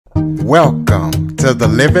Welcome to the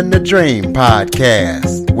Living the Dream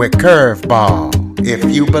podcast with Curveball.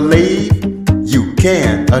 If you believe, you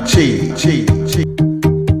can achieve.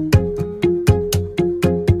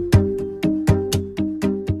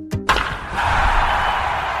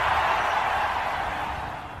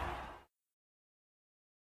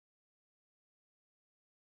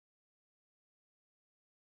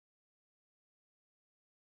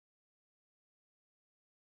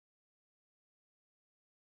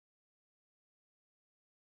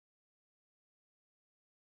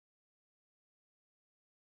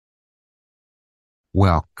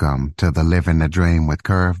 Welcome to the Living the Dream with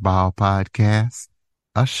Curveball podcast,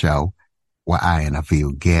 a show where I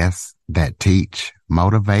interview guests that teach,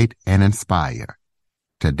 motivate, and inspire.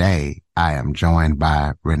 Today, I am joined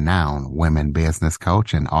by renowned women business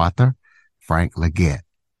coach and author, Frank Legette.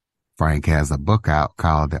 Frank has a book out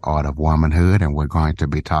called The Art of Womanhood, and we're going to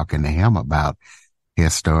be talking to him about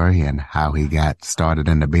his story and how he got started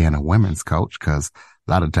into being a women's coach, because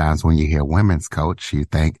a lot of times when you hear women's coach, you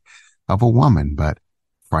think of a woman, but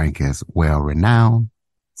Frank is well renowned.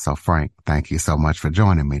 So Frank, thank you so much for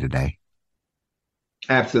joining me today.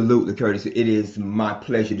 Absolutely, Curtis. It is my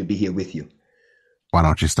pleasure to be here with you. Why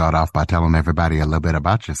don't you start off by telling everybody a little bit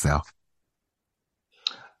about yourself?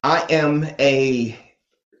 I am a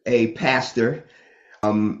pastor. I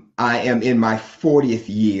am in my 40th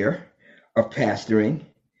year of pastoring.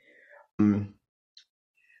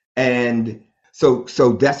 And So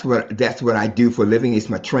that's what I do for a living. It's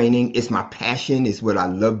my training. It's my passion. It's what I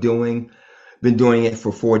love doing. Been doing it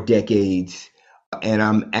for 4 decades, and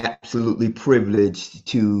I'm absolutely privileged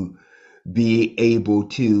to be able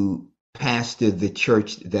to pastor the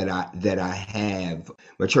church that I have.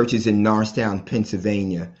 My church is in Norristown,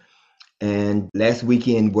 Pennsylvania, and last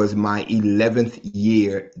weekend was my 11th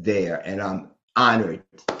year there, and I'm honored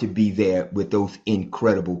to be there with those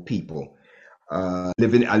incredible people. I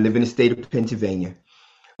live in the state of Pennsylvania,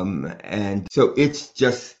 and so it's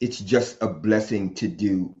just a blessing to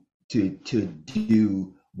do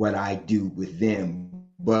what I do with them.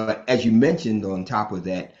 But as you mentioned, on top of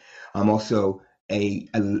that, I'm also a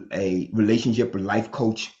relationship or life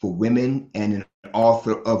coach for women and an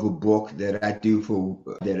author of a book that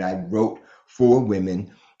I wrote for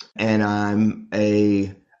women, and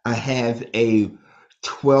I have a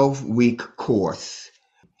 12-week course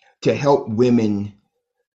to help women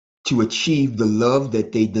to achieve the love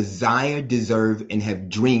that they desire, deserve, and have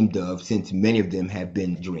dreamed of, since many of them have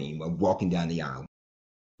been dream of walking down the aisle.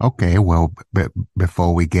 Okay, well,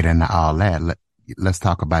 before we get into all that, let's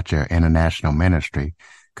talk about your international ministry,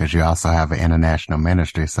 because you also have an international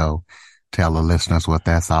ministry. So tell the listeners what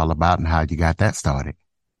that's all about and how you got that started.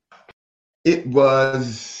 It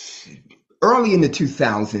was early in the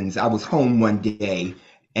 2000s. I was home one day,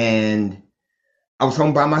 and I was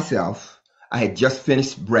home by myself. I had just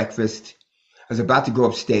finished breakfast. I was about to go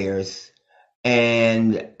upstairs,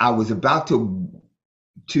 and I was about to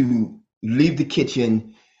leave the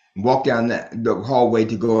kitchen, walk down the hallway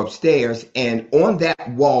to go upstairs. And on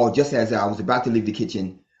that wall, just as I was about to leave the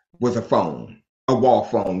kitchen, was a phone, a wall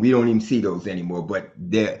phone. We don't even see those anymore, but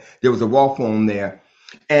there was a wall phone there.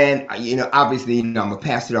 And, obviously, I'm a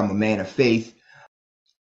pastor, I'm a man of faith.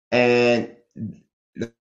 And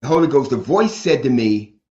the Holy Ghost, the voice said to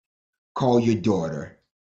me, call your daughter.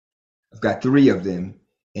 I've got 3 of them,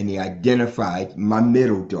 and he identified my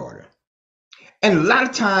middle daughter. And a lot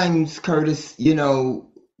of times, Curtis, we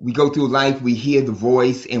go through life, we hear the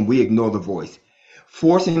voice and we ignore the voice.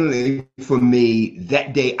 Fortunately for me,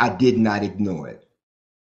 that day I did not ignore it.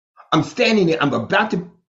 I'm standing there, I'm about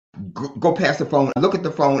to go past the phone. I look at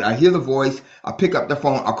the phone, I hear the voice, I pick up the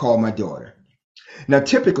phone, I call my daughter. Now,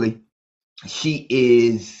 typically, she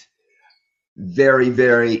is very,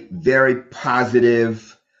 very, very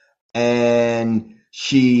positive, and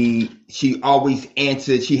she always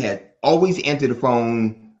answered. She had always answered the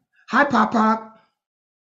phone. Hi, Pop Pop.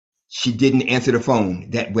 She didn't answer the phone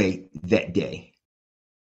that way that day.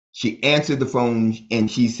 She answered the phone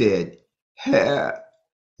and she said, hello.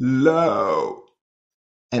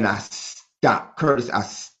 And I stopped, Curtis. I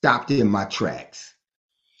stopped in my tracks.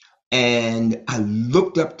 And I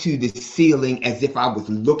looked up to the ceiling as if I was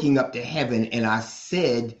looking up to heaven. And I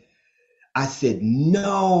said,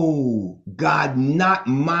 no, God, not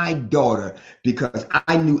my daughter, because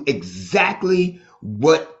I knew exactly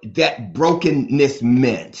what that brokenness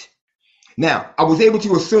meant. Now, I was able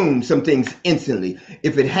to assume some things instantly.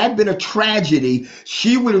 If it had been a tragedy,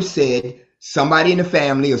 she would have said somebody in the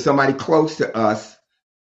family or somebody close to us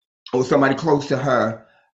or somebody close to her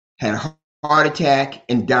had a heart attack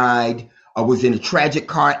and died, was in a tragic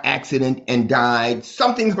car accident and died,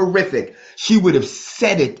 something horrific, she would have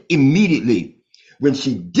said it immediately. When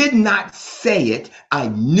she did not say it, I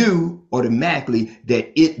knew automatically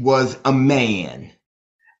that it was a man.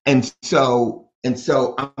 And so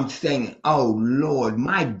I'm saying, oh Lord,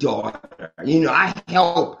 my daughter, I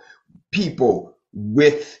help people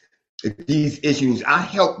with these issues. I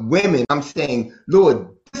help women. I'm saying, Lord,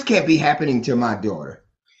 this can't be happening to my daughter.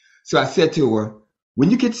 So I said to her, when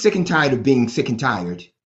you get sick and tired of being sick and tired,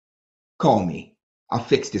 call me. I'll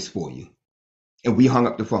fix this for you. And we hung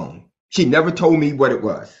up the phone. She never told me what it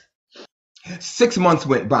was. 6 months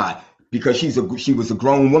went by because she was a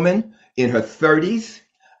grown woman in her 30s.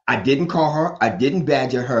 I didn't call her. I didn't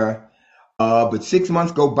badger her. But 6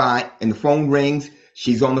 months go by and the phone rings.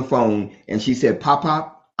 She's on the phone and she said, Pop,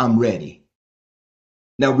 I'm ready.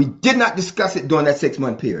 Now, we did not discuss it during that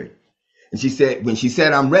 6-month period. And when she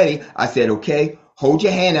said, I'm ready, I said, okay, hold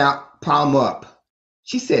your hand out, palm up.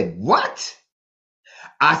 She said, what?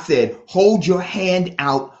 I said, hold your hand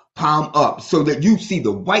out, palm up, so that you see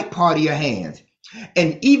the white part of your hands.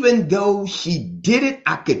 And even though she did it,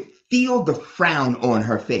 I could feel the frown on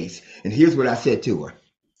her face. And here's what I said to her.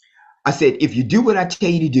 I said, if you do what I tell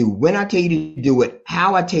you to do, when I tell you to do it,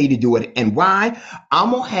 how I tell you to do it, and why, I'm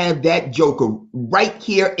going to have that joker right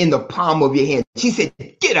here in the palm of your hand. She said,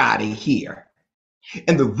 get out of here.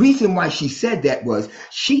 And the reason why she said that was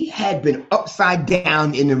she had been upside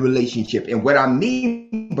down in a relationship. And what I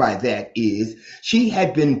mean by that is she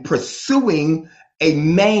had been pursuing a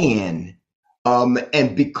man.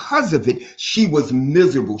 And because of it, she was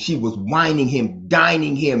miserable. She was whining him,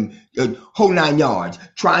 dining him, whole 9 yards,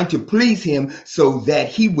 trying to please him so that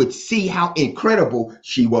he would see how incredible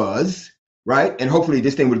she was. Right. And hopefully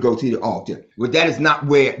this thing would go to the altar. But that is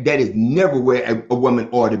never where a woman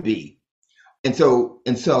ought to be. And so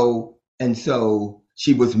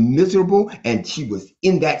she was miserable and she was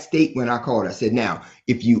in that state when I called her. I said, now,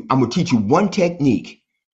 I'm going to teach you one technique.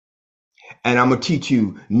 And I'm going to teach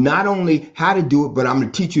you not only how to do it, but I'm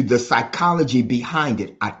going to teach you the psychology behind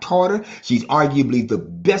it. I taught her. She's arguably the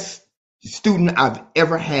best student I've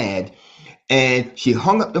ever had. And she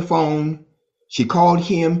hung up the phone. She called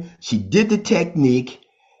him. She did the technique.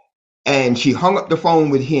 And she hung up the phone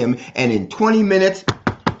with him. And in 20 minutes,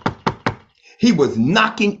 he was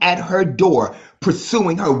knocking at her door,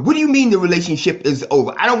 pursuing her. What do you mean the relationship is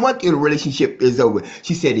over? I don't want the relationship is over.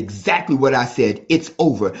 She said exactly what I said. It's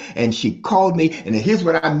over. And she called me. And here's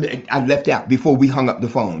what I left out before we hung up the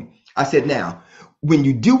phone. I said, now, when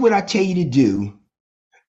you do what I tell you to do,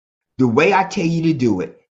 the way I tell you to do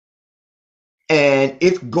it, and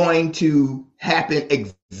it's going to happen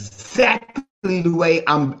exactly the way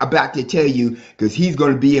I'm about to tell you, because he's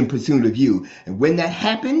going to be in pursuit of you. And when that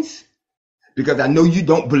happens, because I know you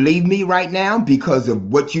don't believe me right now because of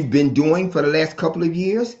what you've been doing for the last couple of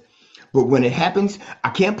years. But when it happens, I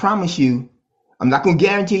can't promise you. I'm not going to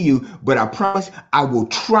guarantee you, but I promise I will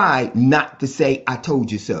try not to say I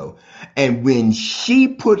told you so. And when she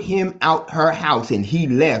put him out her house and he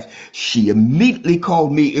left, she immediately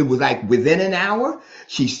called me. It was like within an hour.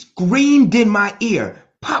 She screamed in my ear,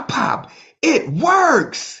 Pop, it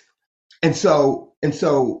works. And so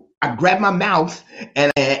I grabbed my mouth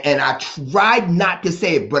and I tried not to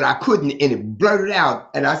say it, but I couldn't, and it blurted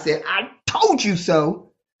out. And I said, I told you so.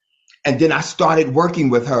 And then I started working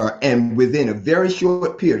with her. And within a very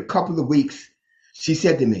short period, a couple of weeks, she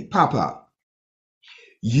said to me, Papa,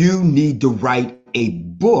 you need to write a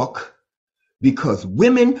book because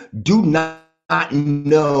women do not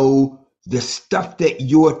know the stuff that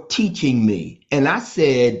you're teaching me. And I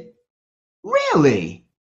said, really?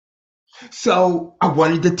 So I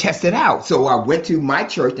wanted to test it out. So I went to my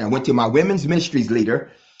church and I went to my women's ministries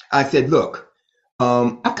leader. I said, look,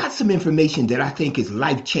 I've got some information that I think is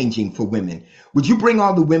life-changing for women. Would you bring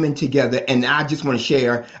all the women together? And I just want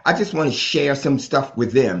to share some stuff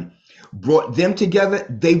with them. Brought them together.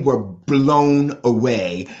 They were blown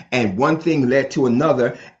away. And one thing led to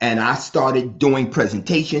another. And I started doing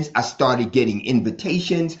presentations. I started getting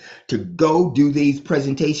invitations to go do these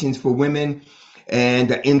presentations for women.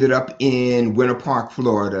 And I ended up in Winter Park,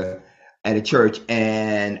 Florida at a church.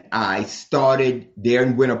 And I started there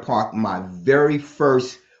in Winter Park, my very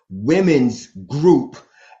first women's group.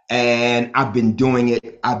 And I've been doing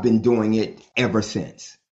it ever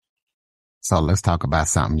since. So let's talk about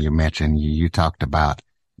something you mentioned. You talked about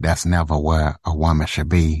that's never where a woman should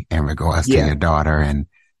be in regards to your daughter and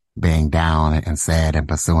being down and sad and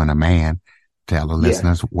pursuing a man. Tell the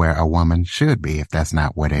listeners where a woman should be if that's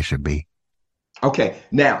not where they should be. Okay,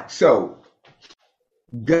 now, so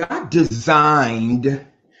God designed,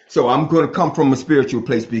 so I'm going to come from a spiritual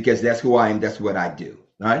place because that's who I am, that's what I do,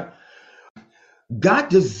 right? God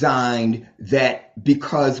designed that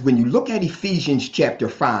because when you look at Ephesians chapter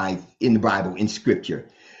 5 in the Bible, in scripture,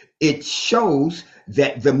 it shows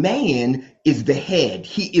that the man is the head,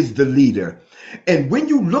 he is the leader. And when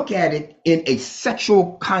you look at it in a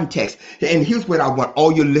sexual context, and here's what I want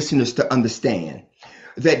all your listeners to understand,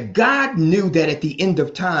 that God knew that at the end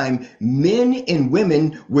of time, men and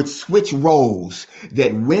women would switch roles,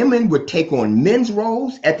 that women would take on men's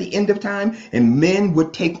roles at the end of time, and men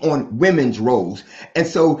would take on women's roles. And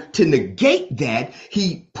so to negate that,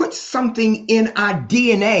 he put something in our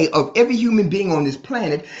DNA of every human being on this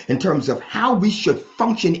planet in terms of how we should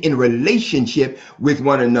function in relationship with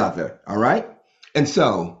one another. All right. And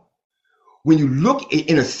so when you look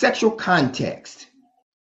in a sexual context,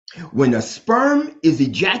 when a sperm is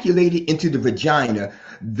ejaculated into the vagina,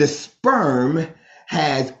 the sperm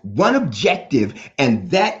has one objective,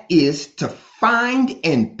 and that is to find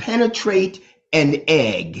and penetrate an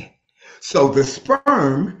egg. So the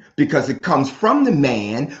sperm, because it comes from the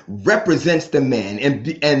man, represents the man, and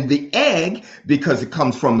the egg, because it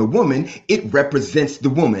comes from the woman, it represents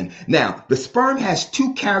the woman. Now, the sperm has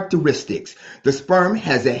two characteristics. The sperm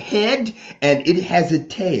has a head and it has a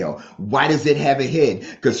tail. Why does it have a head?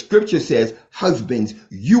 Because scripture says, husbands,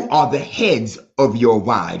 you are the heads of your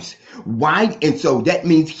wives. Why? And so that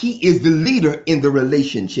means he is the leader in the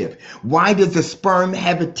relationship. Why does the sperm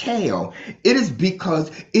have a tail? It is because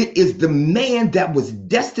it is the man that was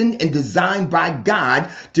destined and designed by God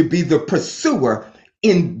to be the pursuer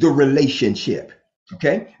in the relationship.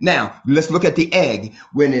 Okay. Now let's look at the egg.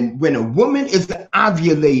 When a woman is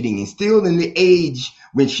ovulating and still in the age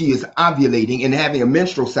when she is ovulating and having a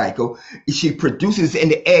menstrual cycle, she produces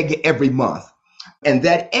an egg every month. And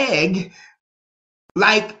that egg,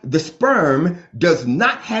 like the sperm, does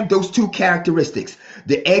not have those two characteristics.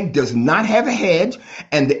 The egg does not have a head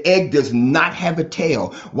and the egg does not have a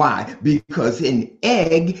tail. Why? Because an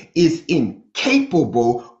egg is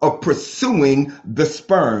incapable of pursuing the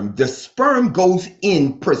sperm. The sperm goes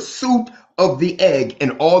in pursuit of the egg,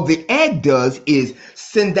 and all the egg does is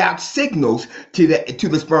send out signals to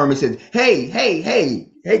the sperm and says, hey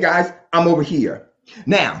guys, I'm over here.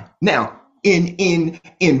 Now,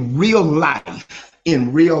 in real life,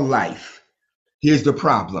 here's the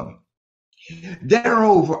problem.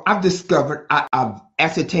 I've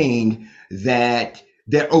ascertained that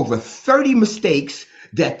there are over 30 mistakes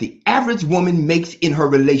that the average woman makes in her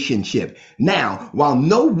relationship. Now, while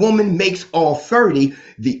no woman makes all 30,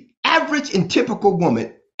 the average and typical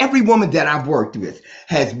woman, every woman that I've worked with,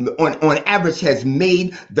 has on average has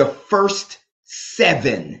made the first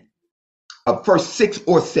 6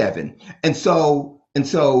 or 7. And so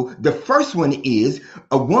the first one is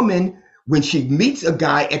a woman, when she meets a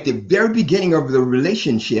guy at the very beginning of the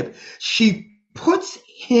relationship, she puts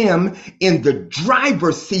him in the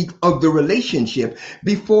driver's seat of the relationship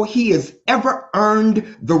before he has ever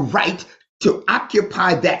earned the right to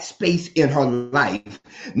occupy that space in her life.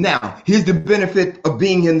 Now, here's the benefit of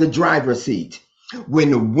being in the driver's seat.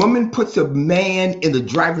 When a woman puts a man in the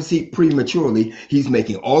driver's seat prematurely, he's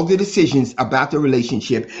making all the decisions about the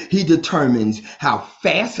relationship. He determines how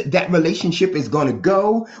fast that relationship is going to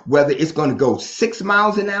go, whether it's going to go 6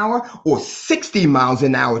 miles an hour or 60 miles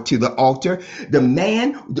an hour to the altar. The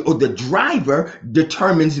man or the driver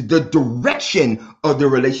determines the direction of the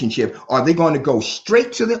relationship. Are they going to go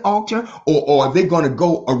straight to the altar, or are they going to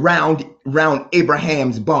go around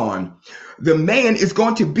Abraham's barn? The man is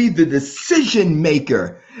going to be the decision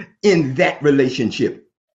maker in that relationship.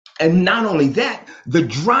 And not only that, the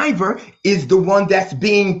driver is the one that's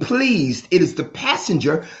being pleased. It is the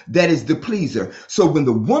passenger that is the pleaser. So when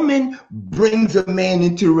the woman brings a man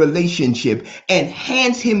into a relationship and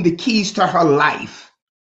hands him the keys to her life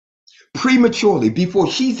prematurely,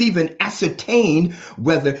 before she's even ascertained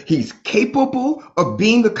whether he's capable of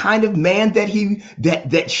being the kind of man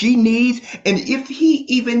that she needs, and if he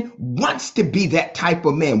even wants to be that type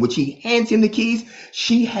of man, which he hands him the keys,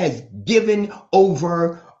 she has given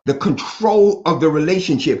over the control of the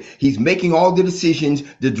relationship. He's making all the decisions,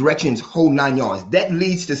 the directions, whole 9 yards. That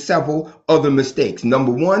leads to several other mistakes.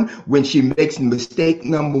 Number one, when she makes mistake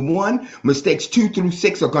number 1, mistakes 2 through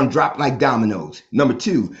 6 are going to drop like dominoes. Number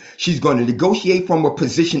 2, she's going to negotiate from a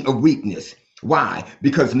position of weakness. Why?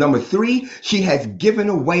 Because number 3, she has given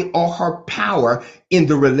away all her power in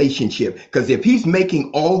the relationship. Because if he's making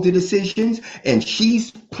all the decisions and she's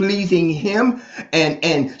pleasing him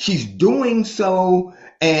and she's doing so,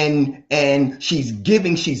 and she's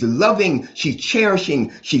giving, she's loving, she's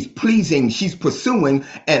cherishing, she's pleasing, she's pursuing,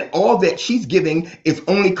 and all that she's giving is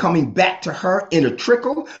only coming back to her in a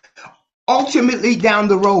trickle. Ultimately, down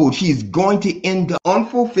the road, she's going to end up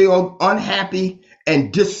unfulfilled, unhappy,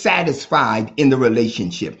 and dissatisfied in the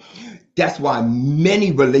relationship. That's why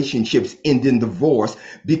many relationships end in divorce,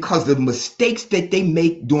 because of mistakes that they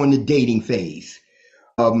make during the dating phase.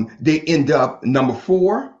 They end up, number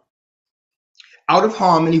 4, out of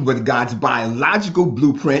harmony with God's biological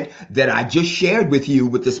blueprint that I just shared with you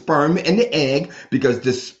with the sperm and the egg, because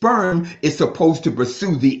the sperm is supposed to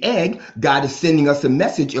pursue the egg. God is sending us a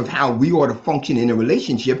message of how we ought to function in a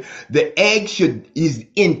relationship. The egg is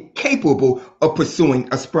incapable of pursuing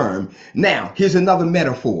a sperm. Now, here's another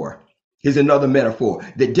metaphor. Here's another metaphor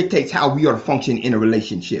that dictates how we ought to function in a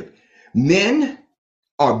relationship. Men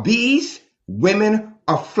are bees, women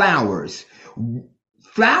are flowers.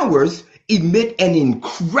 Flowers emit an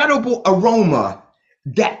incredible aroma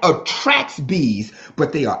that attracts bees,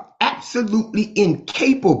 but they are absolutely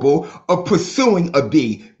incapable of pursuing a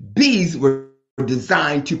bee. Bees were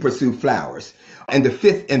designed to pursue flowers. And the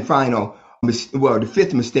fifth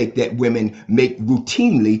mistake that women make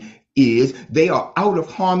routinely is they are out of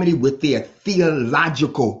harmony with their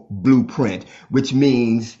theological blueprint, which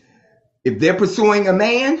means if they're pursuing a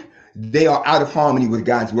man, they are out of harmony with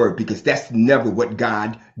God's word, because that's never what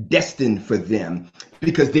God destined for them,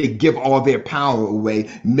 because they give all their power away.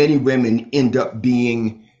 Many women end up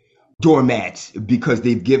being doormats because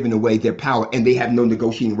they've given away their power and they have no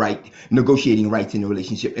negotiating rights in the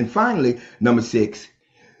relationship. And finally, number 6,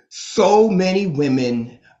 so many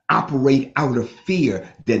women operate out of fear.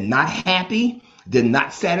 They're not happy. They're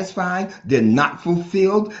not satisfied. They're not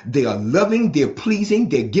fulfilled. They are loving. They're pleasing.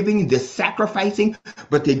 They're giving. They're sacrificing,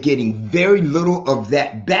 but they're getting very little of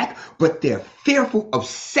that back. But they're fearful of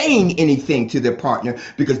saying anything to their partner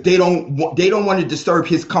because they don't want to disturb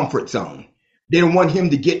his comfort zone. They don't want him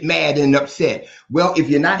to get mad and upset. Well, if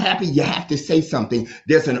you're not happy, you have to say something.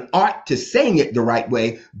 There's an art to saying it the right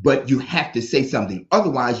way, but you have to say something.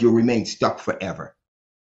 Otherwise, you'll remain stuck forever.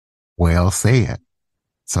 Well said.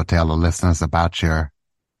 So tell the listeners about your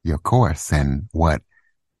course and what,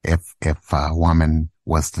 if a woman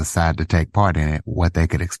was to decide to take part in it, what they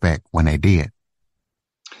could expect when they did.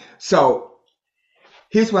 So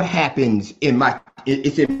here's what happens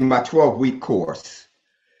it's in my 12-week course,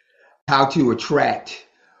 how to attract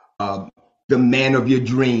the man of your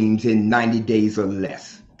dreams in 90 days or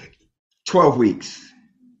less. 12 weeks,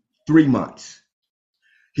 3 months.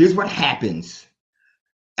 Here's what happens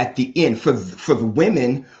at the end for the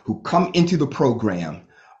women who come into the program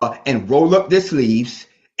and roll up their sleeves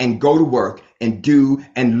and go to work and do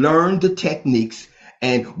and learn the techniques.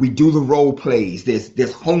 And we do the role plays.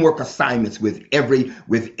 There's homework assignments with every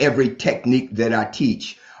technique that I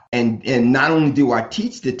teach. And not only do I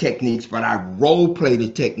teach the techniques, but I role play the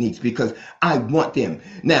techniques because I want them.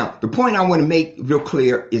 Now, the point I want to make real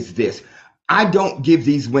clear is this. I don't give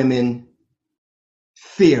these women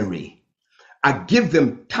theory. I give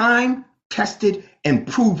them time-tested and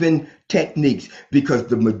proven techniques, because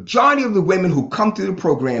the majority of the women who come through the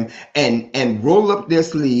program and roll up their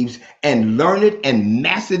sleeves and learn it and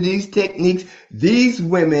master these techniques, these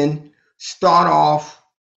women start off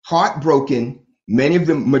heartbroken,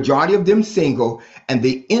 majority of them single, and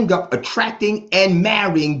they end up attracting and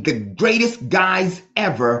marrying the greatest guys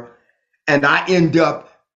ever. And I end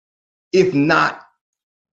up, if not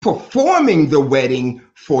performing the wedding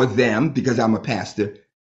for them, because I'm a pastor,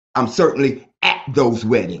 I'm certainly at those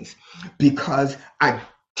weddings, because I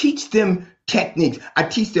teach them techniques. I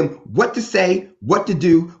teach them what to say, what to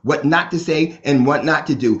do, what not to say, and what not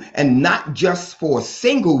to do. And not just for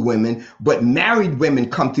single women, but married women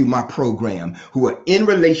come through my program who are in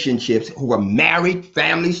relationships, who are married,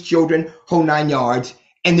 families, children, whole 9 yards,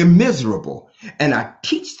 and they're miserable. And I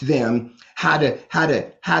teach them how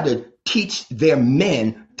to teach their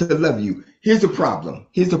men to love you. Here's the problem.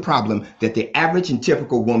 Here's the problem that the average and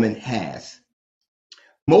typical woman has.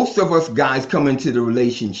 Most of us guys come into the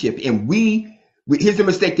relationship and we here's the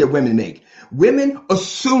mistake that women make. Women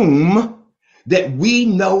assume that we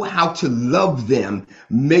know how to love them,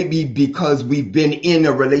 maybe because we've been in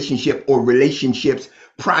a relationship or relationships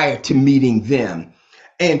prior to meeting them.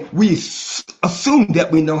 And we assume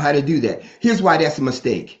that we know how to do that. Here's why that's a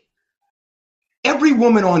mistake. Every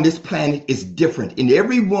woman on this planet is different, and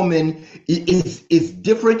every woman is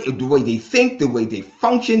different in the way they think, the way they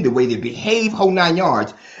function, the way they behave, whole 9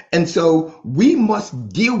 yards. And so we must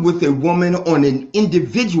deal with a woman on an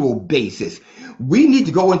individual basis. We need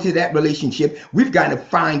to go into that relationship. We've got to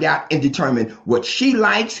find out and determine what she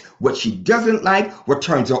likes, what she doesn't like, what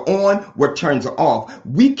turns her on, what turns her off.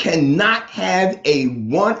 We cannot have a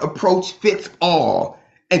one approach fits all.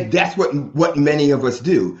 And that's what many of us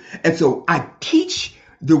do. And so I teach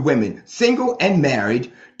the women, single and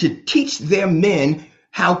married, to teach their men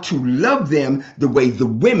how to love them the way the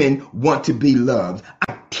women want to be loved.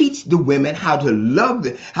 I teach the women how to love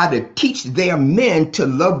them, how to teach their men to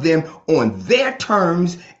love them on their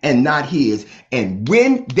terms and not his. And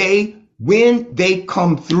when they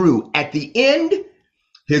come through at the end,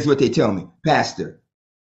 here's what they tell me: Pastor,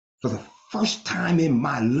 for the first time in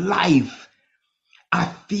my life, I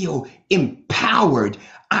feel empowered.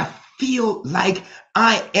 I feel like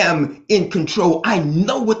I am in control. I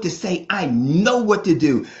know what to say. I know what to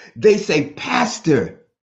do. They say, Pastor,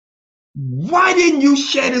 why didn't you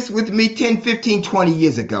share this with me 10, 15, 20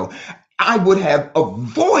 years ago? I would have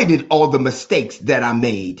avoided all the mistakes that I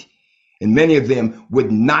made. And many of them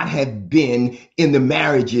would not have been in the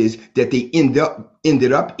marriages that they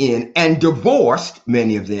ended up in, and divorced,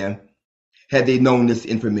 many of them, had they known this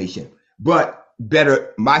information. But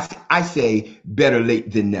I say better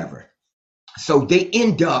late than never. So they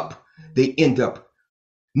end up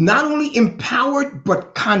not only empowered,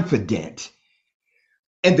 but confident.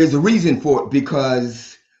 And there's a reason for it,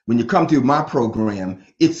 because when you come through my program,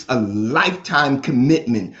 it's a lifetime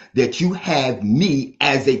commitment that you have me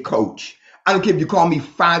as a coach. I don't care if you call me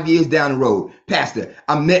 5 years down the road. Pastor,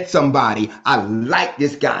 I met somebody. I like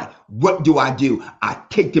this guy. What do? I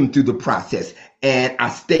take them through the process and I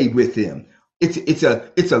stay with them. It's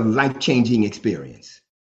a life-changing experience.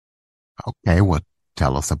 Okay, well,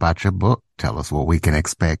 tell us about your book. Tell us what we can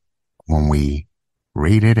expect when we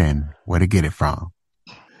read it and where to get it from.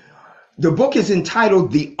 The book is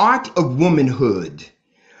entitled The Art of Womanhood.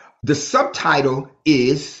 The subtitle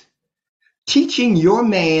is Teaching Your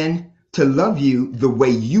Man to Love You the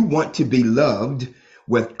Way You Want to Be Loved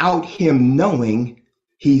Without Him Knowing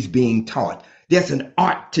He's Being Taught. There's an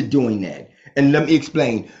art to doing that. And let me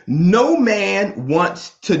explain. No man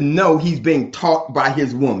wants to know he's being taught by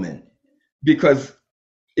his woman, because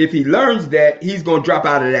if he learns that, he's going to drop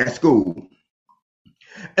out of that school.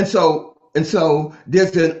 And so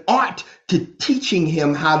there's an art to teaching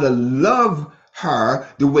him how to love her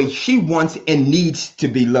the way she wants and needs to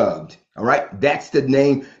be loved. All right. That's the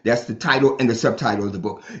name. That's the title and the subtitle of the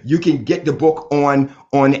book. You can get the book on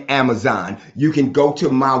Amazon. You can go to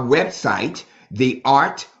my website, The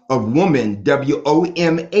Art of Woman,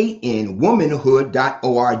 WOMAN,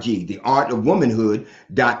 womanhood.org,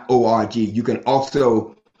 theartofwomanhood.org. You can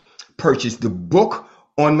also purchase the book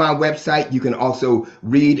on my website. You can also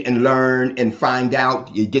read and learn and find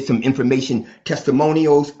out. You get some information,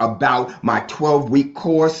 testimonials about my 12-week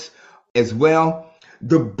course as well.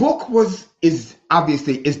 The book is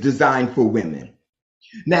designed for women.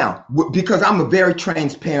 Now, because I'm a very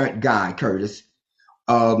transparent guy, Curtis,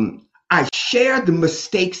 I share the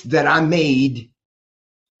mistakes that I made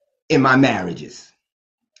in my marriages,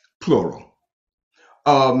 plural.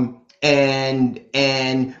 And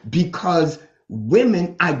because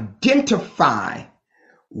women identify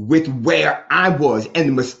with where I was and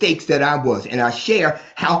the mistakes that I was, and I share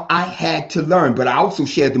how I had to learn, but I also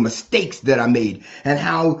share the mistakes that I made and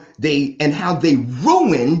how they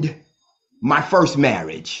ruined my first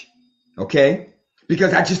marriage. Okay?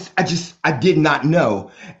 Because I did not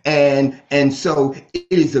know. And so it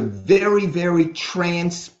is a very, very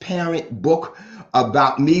transparent book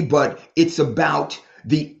about me, but it's about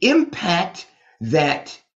the impact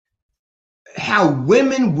that how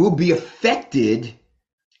women will be affected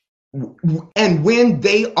and when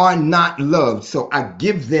they are not loved. So I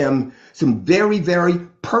give them some very, very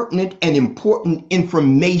pertinent and important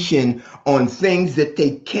information on things that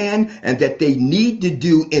they can and that they need to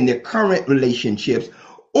do in their current relationships,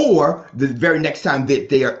 or the very next time that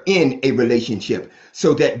they are in a relationship,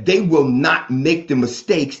 so that they will not make the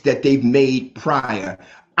mistakes that they've made prior.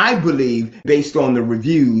 I believe, based on the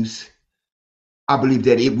reviews, I believe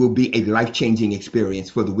that it will be a life-changing experience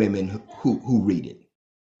for the women who read it.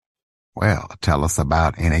 Well, tell us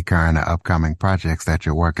about any current or upcoming projects that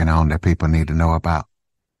you're working on that people need to know about.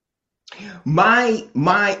 My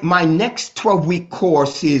next 12-week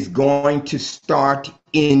course is going to start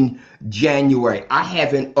in January. I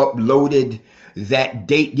haven't uploaded that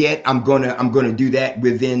date yet. I'm gonna do that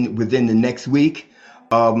within the next week.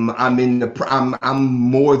 I'm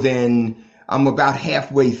about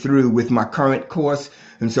halfway through with my current course,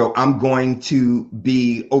 and so I'm going to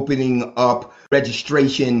be opening up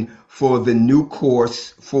registration for the new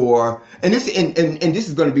course and this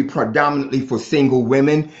is going to be predominantly for single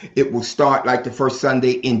women. It will start like the first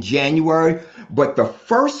Sunday in January, but the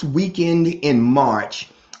first weekend in March,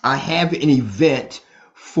 I have an event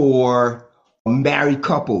for married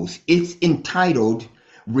couples. It's entitled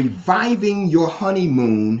Reviving Your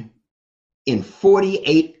Honeymoon in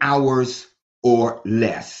 48 Hours or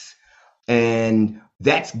Less. And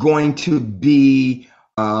that's going to be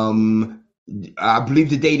I believe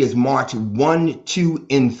the date is March 1, 2,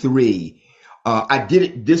 and 3. I did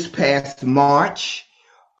it this past March,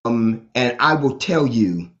 and I will tell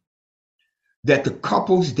you that the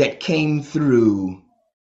couples that came through,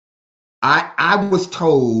 I was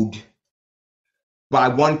told by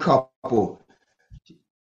one couple,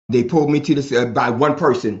 they pulled me to the by one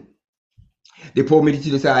person, they pulled me to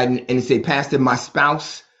the side and they say, Pastor, my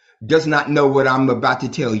spouse does not know what I'm about to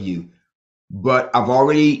tell you, but I've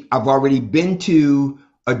already been to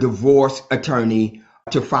a divorce attorney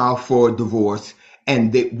to file for divorce,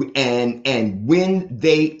 and when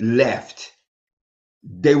they left,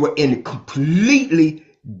 they were in a completely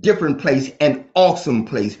different place, an awesome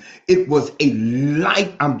place. It was a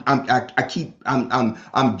life. I'm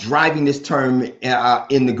driving this term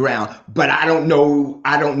in the ground, but I don't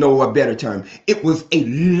know a better term. It was a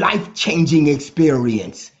life-changing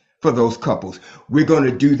experience for those couples. We're going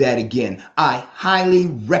to do that again. I highly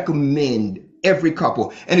recommend every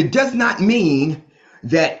couple, and it does not mean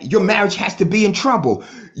that your marriage has to be in trouble.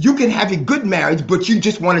 You can have a good marriage, but you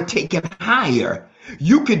just want to take it higher.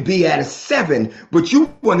 You could be at a 7, but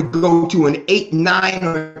you want to go to an 8, 9,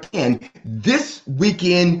 or 10. This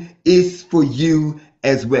weekend is for you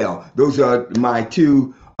as well. Those are my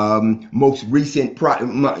two most recent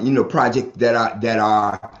projects that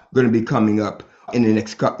are going to be coming up in the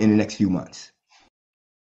next few months.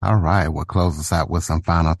 All right. Well, close us out with some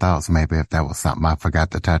final thoughts. Maybe if there was something I forgot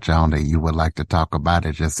to touch on that you would like to talk about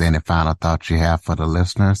it, just any final thoughts you have for the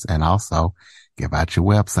listeners, and also give out your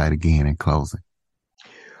website again in closing.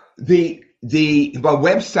 My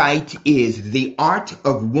website is The Art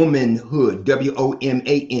of Womanhood,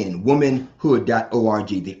 WOMAN, womanhood.org,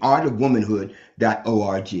 The Art of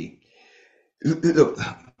Womanhood.org. Look,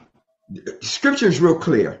 scripture is real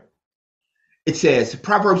clear. It says,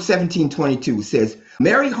 Proverbs 17:22 says,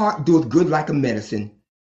 Merry heart doeth good like a medicine,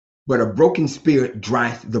 but a broken spirit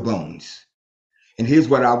drieth the bones. And here's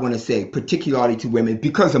what I want to say, particularly to women,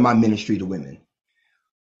 because of my ministry to women.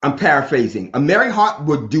 I'm paraphrasing. A merry heart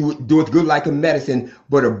would doeth good like a medicine,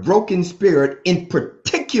 but a broken spirit in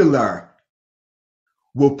particular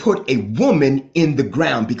will put a woman in the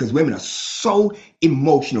ground, because women are so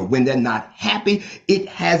emotional. When they're not happy, it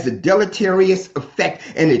has a deleterious effect,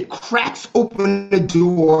 and it cracks open the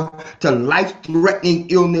door to life-threatening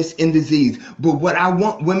illness and disease. But what I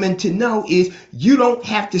want women to know is you don't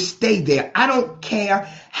have to stay there. I don't care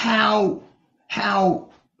how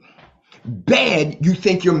bad you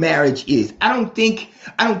think your marriage is. I don't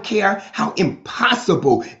care how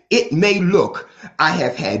impossible it may look. I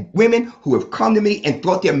have had women who have come to me and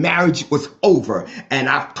thought their marriage was over, and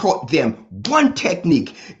I've taught them one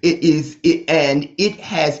technique. It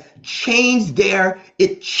has changed their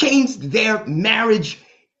marriage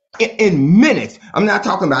in minutes. I'm not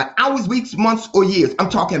talking about hours, weeks, months, or years.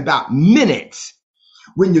 I'm talking about minutes.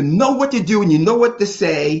 When you know what to do and you know what to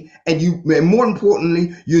say, and more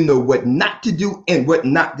importantly, you know what not to do and what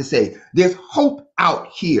not to say. There's hope out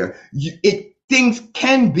here. Things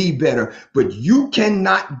can be better, but you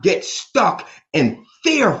cannot get stuck and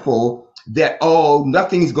fearful that, oh,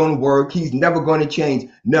 nothing's going to work. He's never going to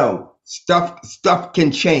change. No, stuff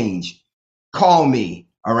can change. Call me.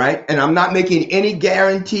 All right. And I'm not making any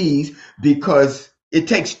guarantees, because it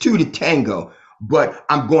takes two to tango. But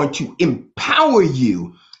I'm going to empower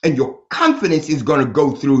you, and your confidence is going to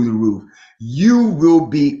go through the roof. You will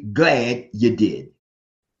be glad you did.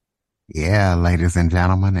 Yeah, ladies and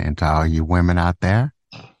gentlemen, and to all you women out there,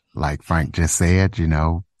 like Frank just said,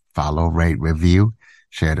 follow, rate, review,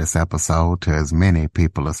 share this episode to as many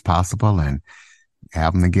people as possible, and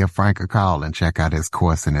have them to give Frank a call and check out his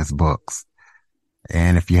course and his books.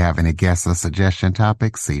 And if you have any guests or suggestion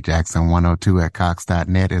topics,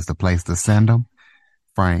 cjackson102@cox.net is the place to send them.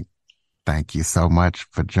 Frank, thank you so much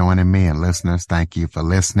for joining me, and listeners, thank you for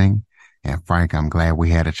listening. And Frank, I'm glad we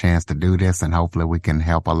had a chance to do this, and hopefully we can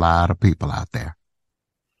help a lot of people out there.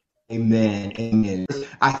 Amen. Amen.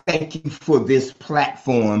 I thank you for this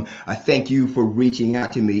platform. I thank you for reaching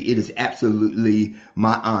out to me. It is absolutely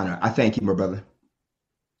my honor. I thank you, my brother.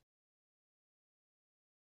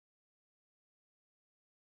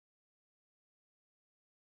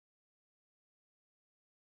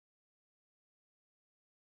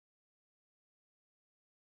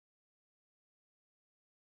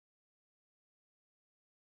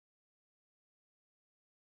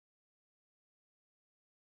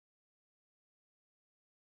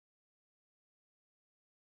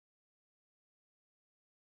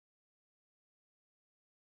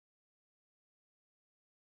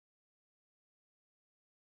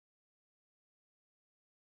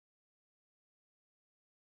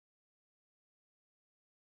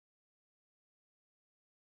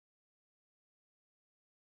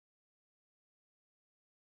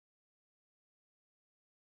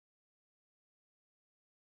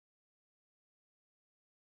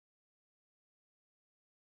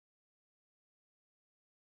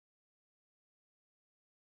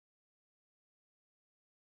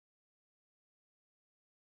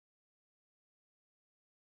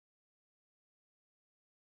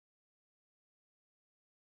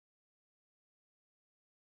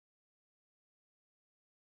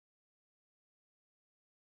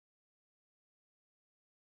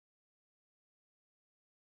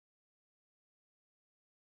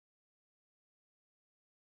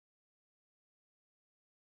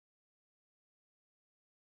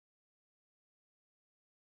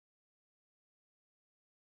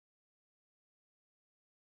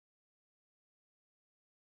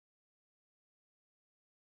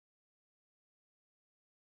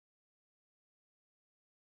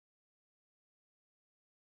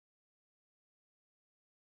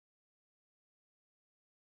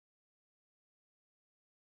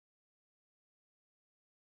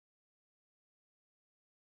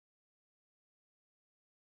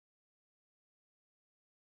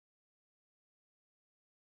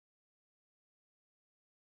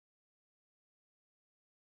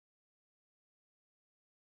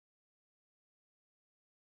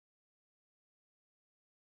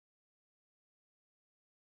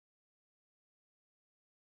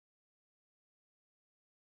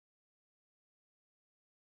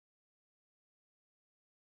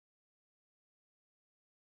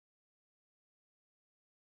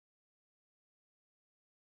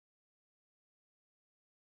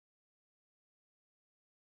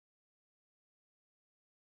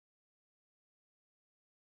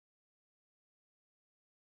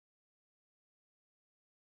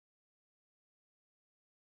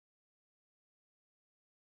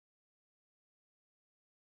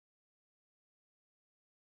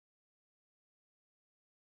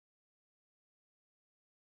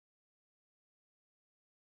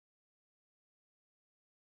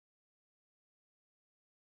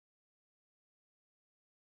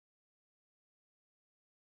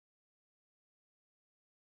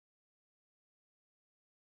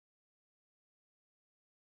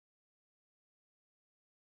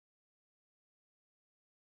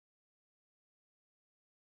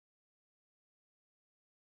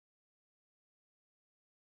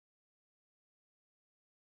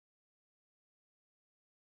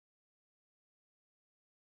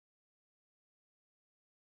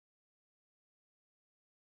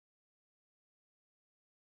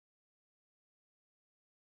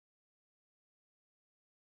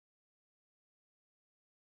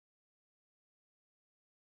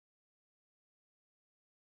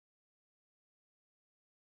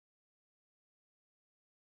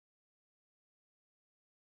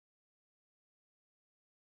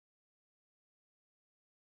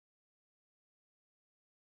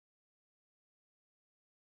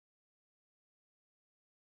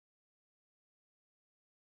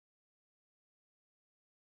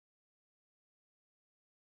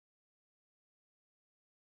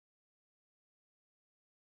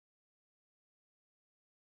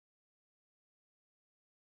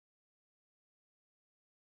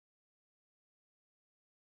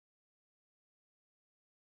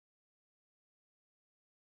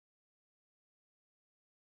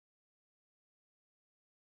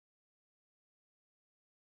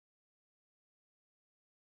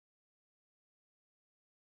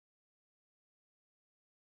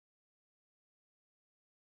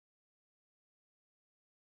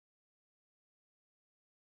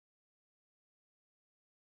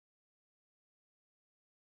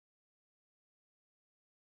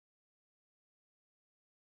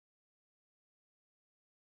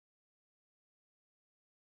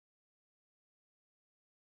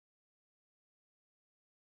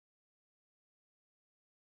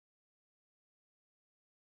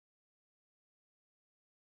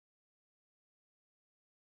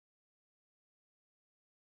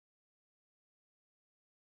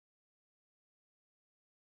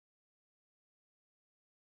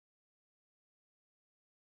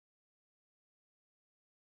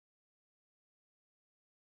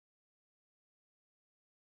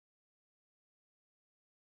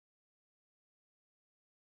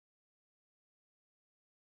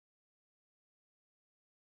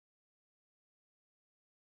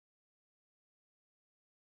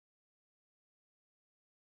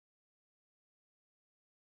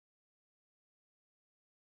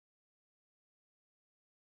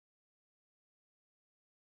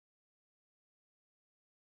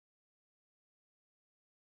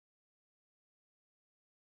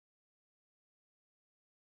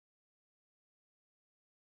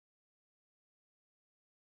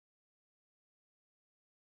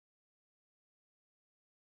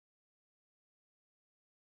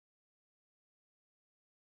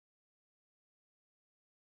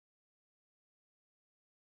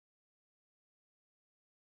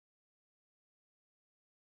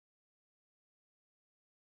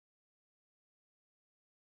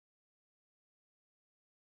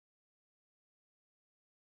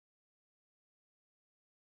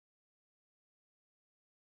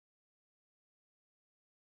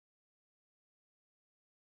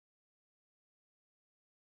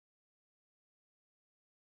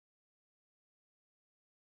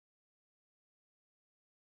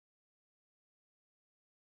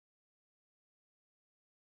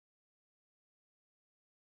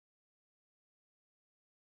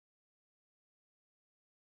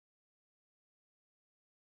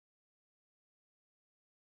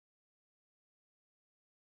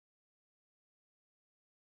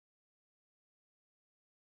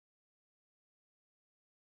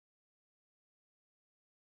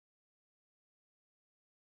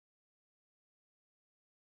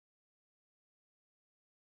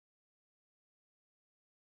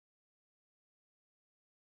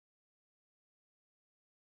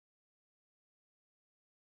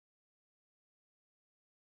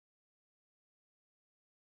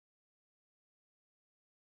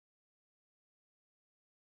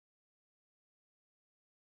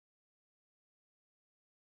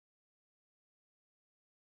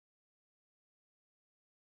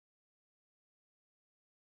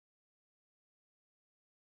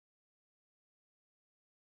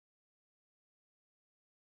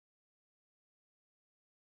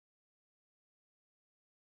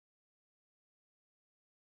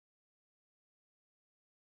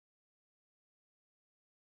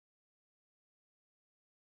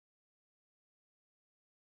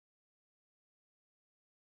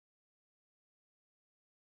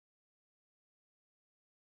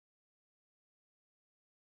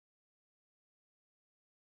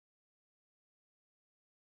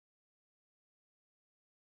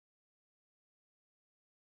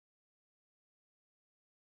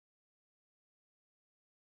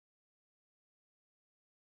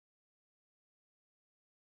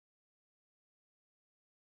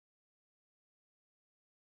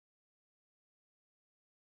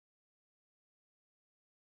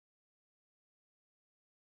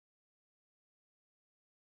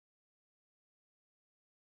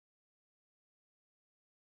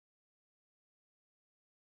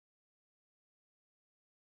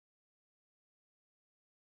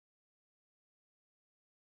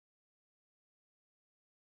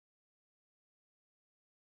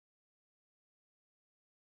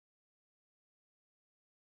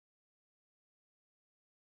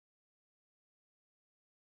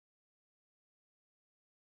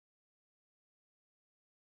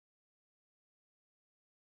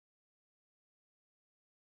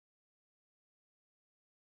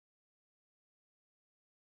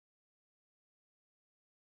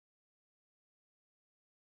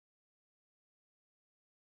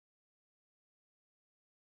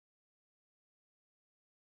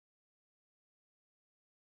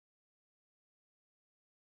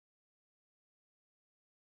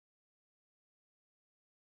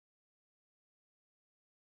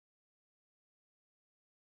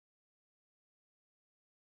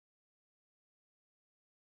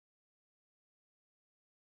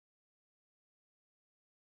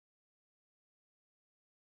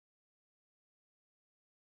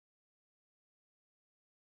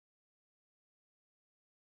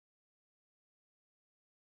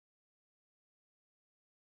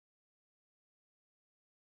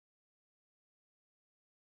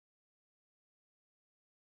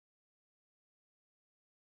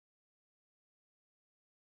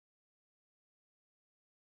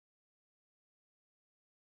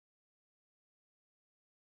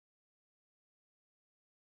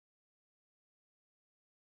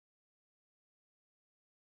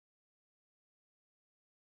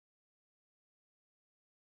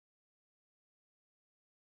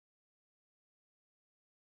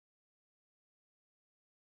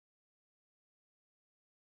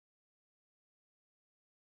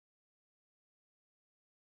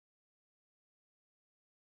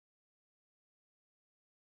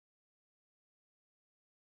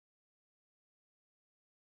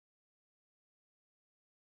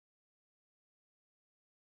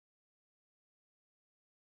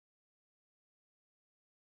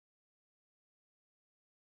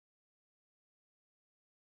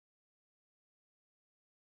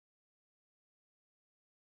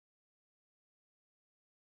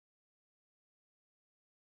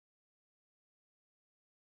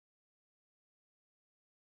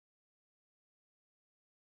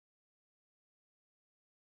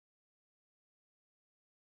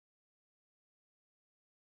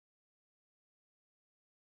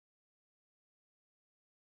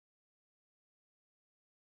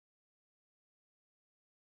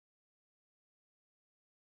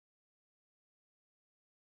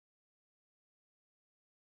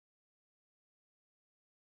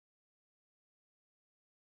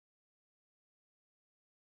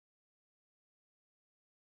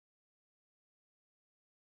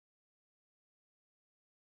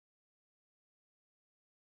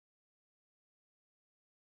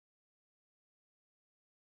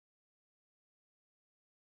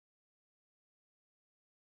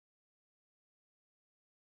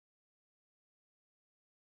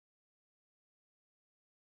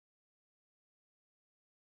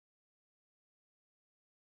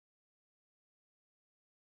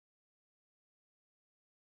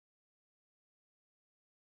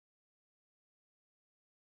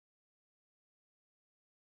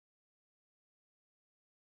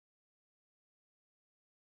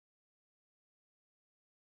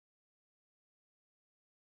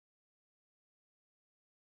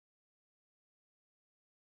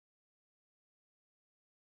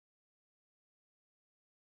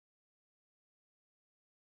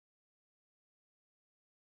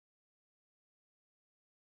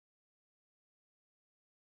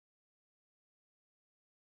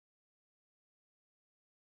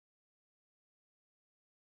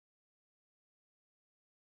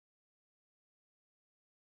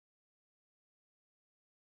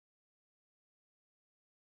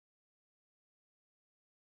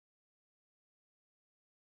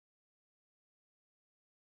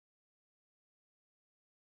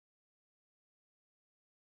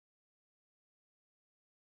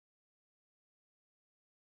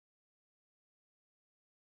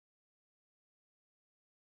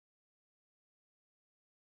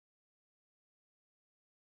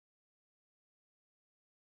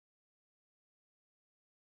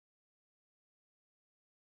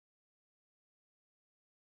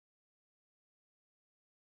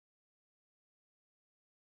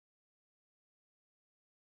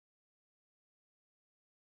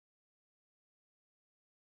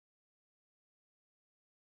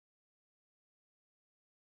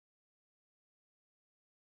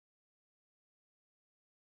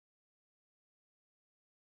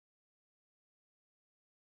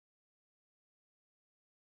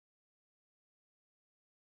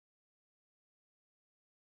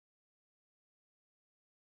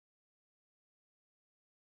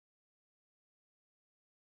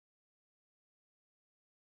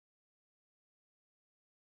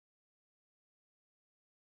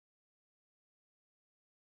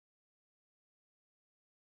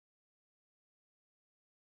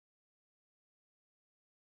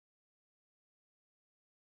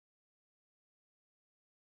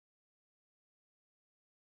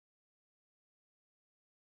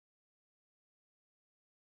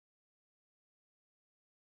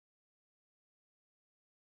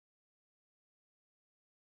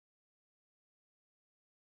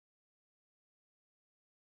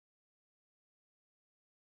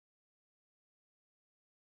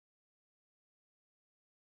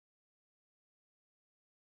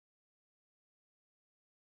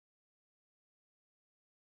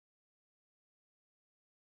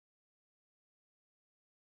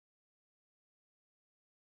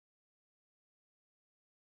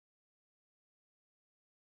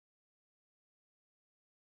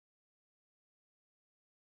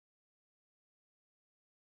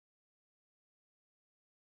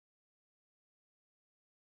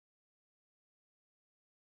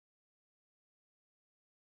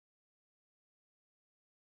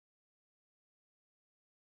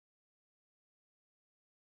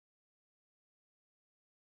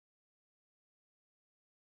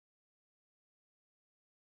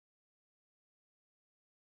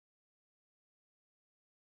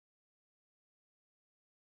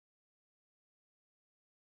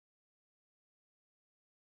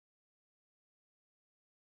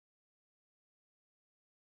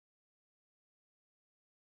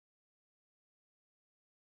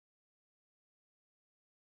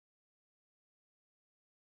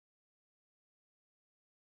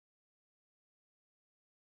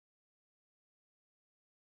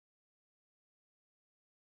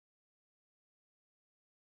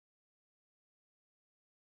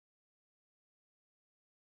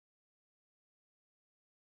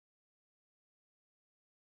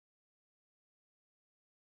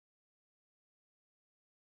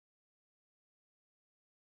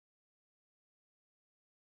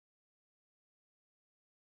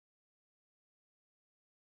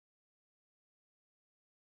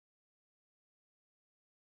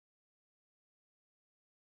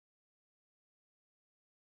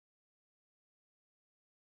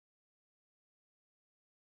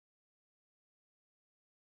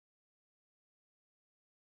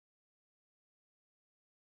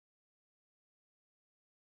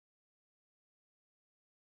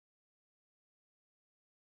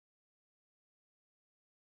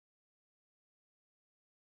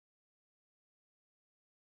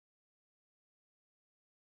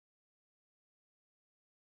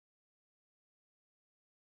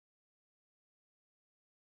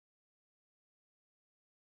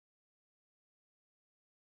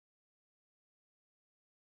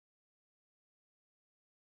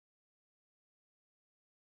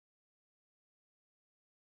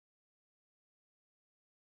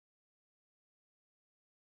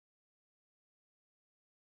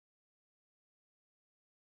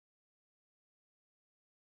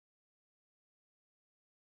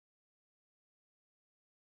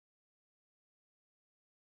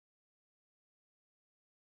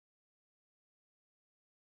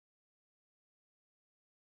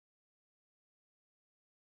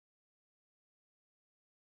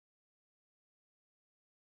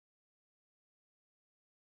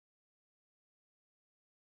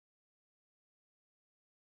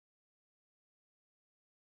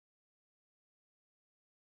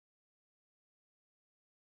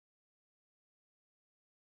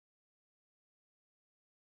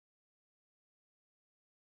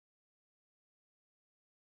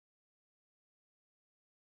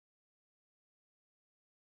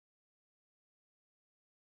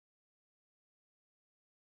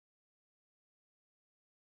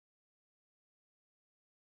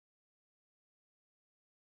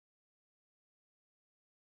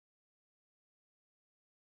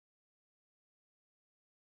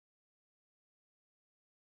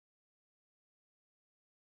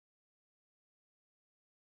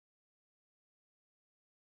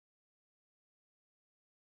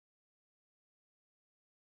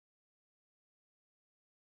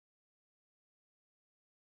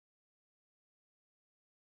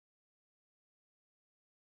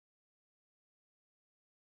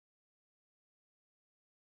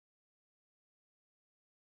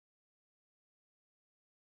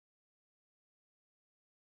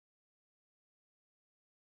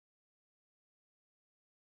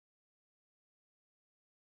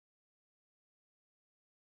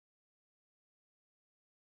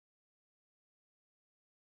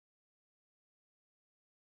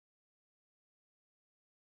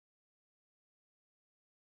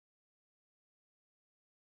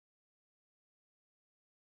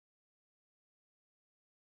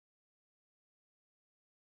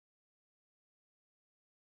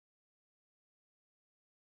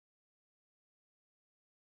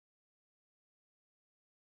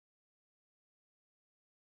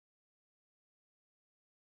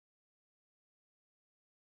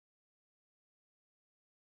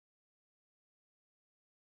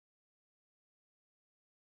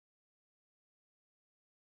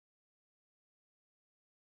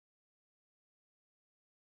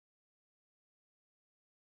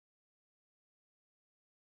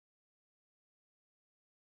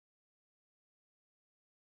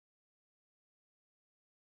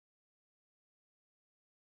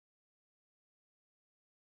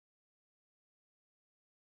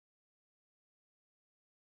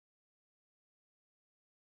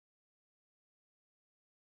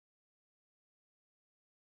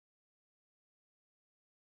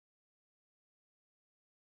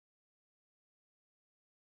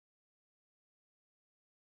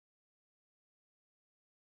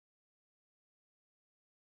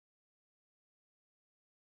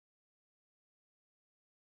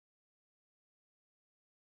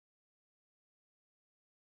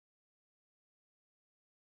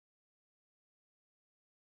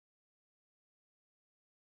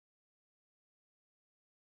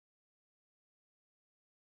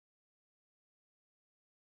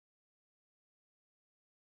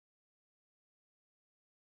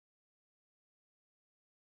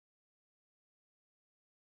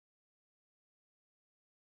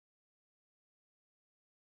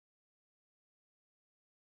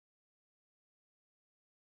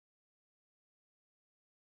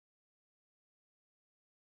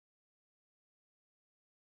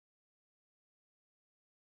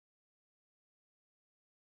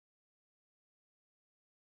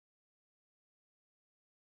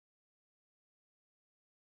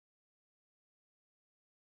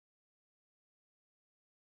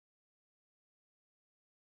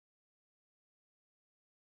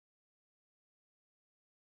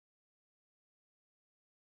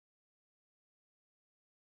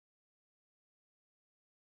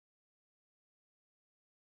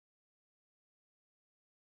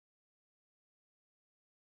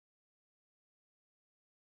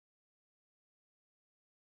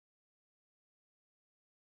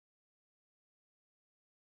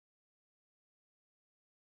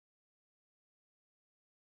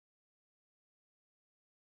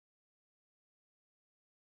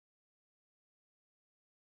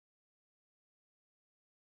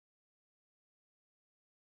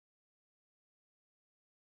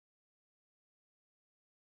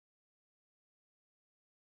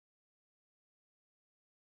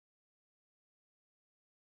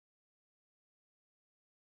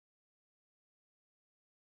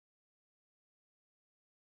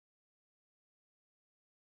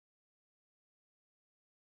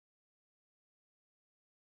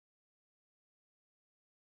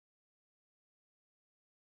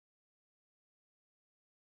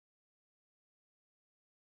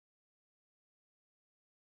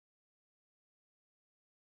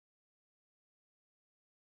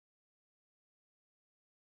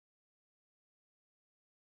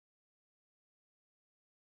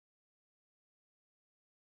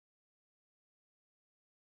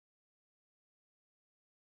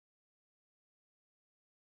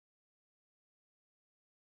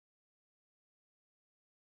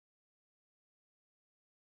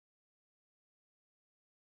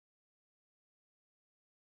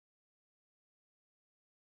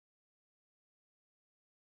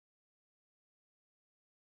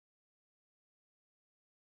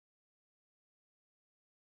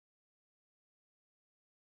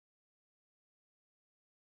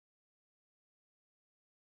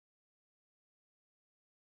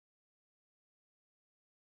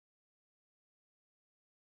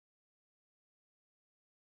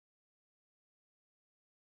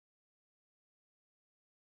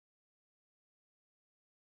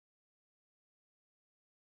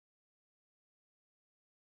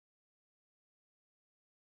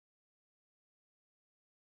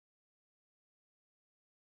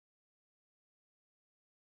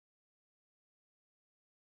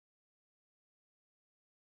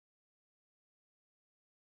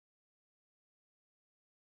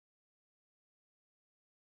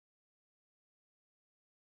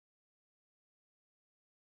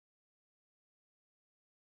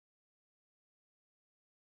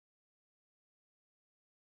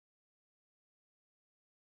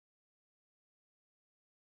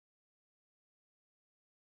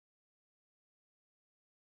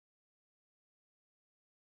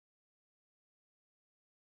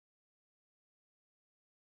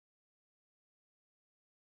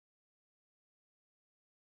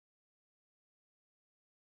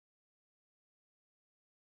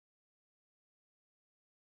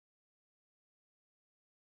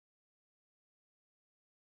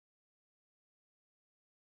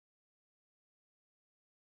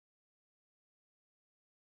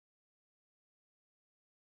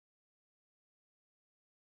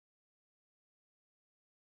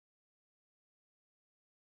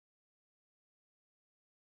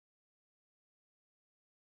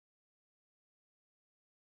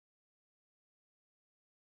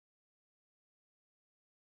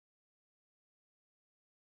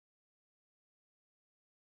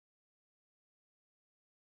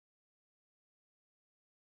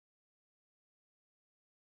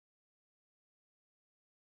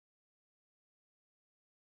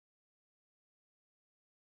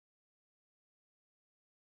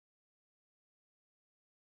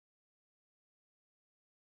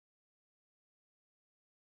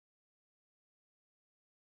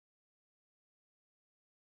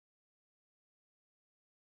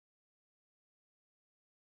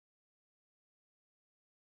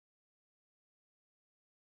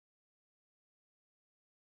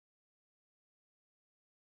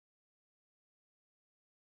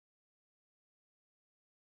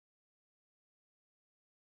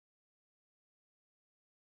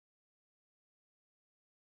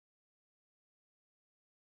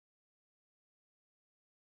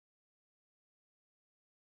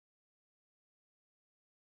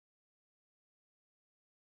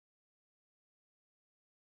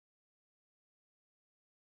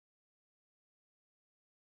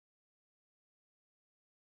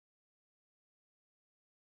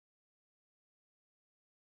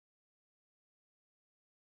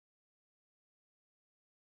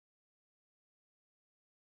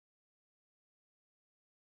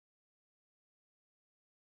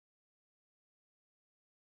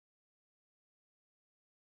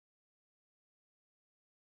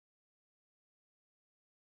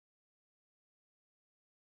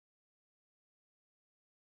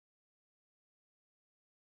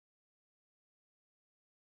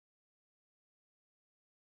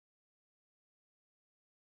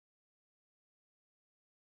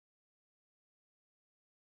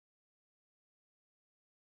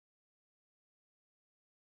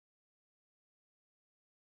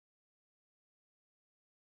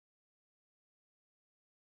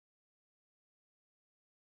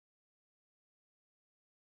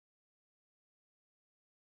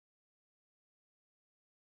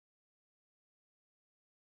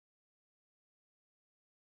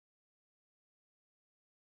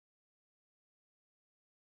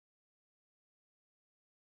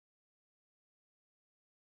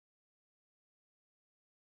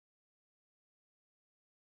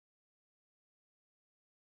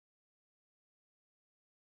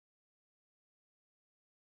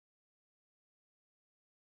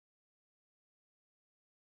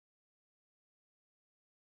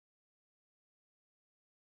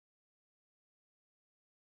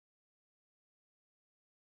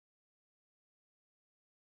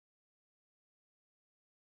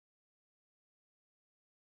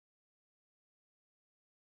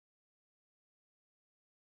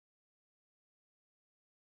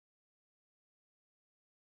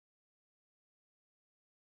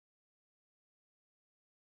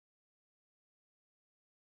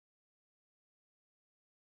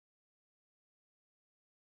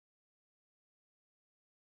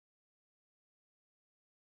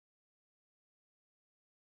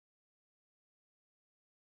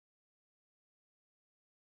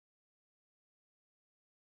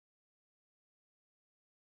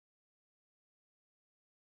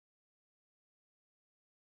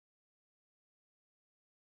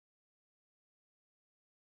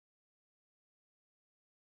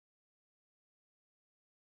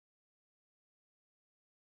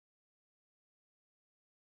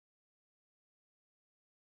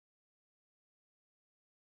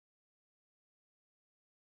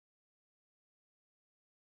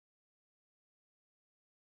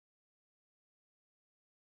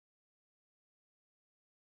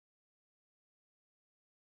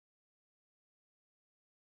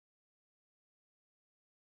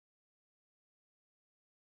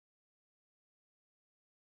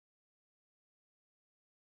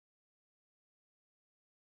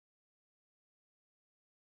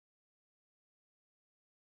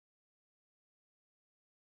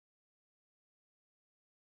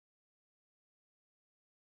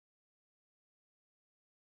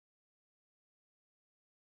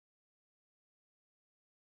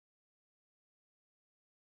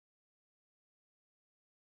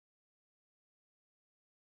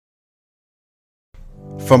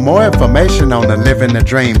 For more information on the Living the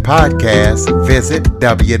Dream podcast, visit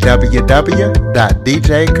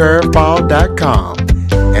www.djcurveball.com.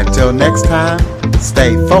 Until next time,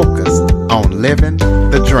 stay focused on living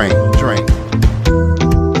the dream.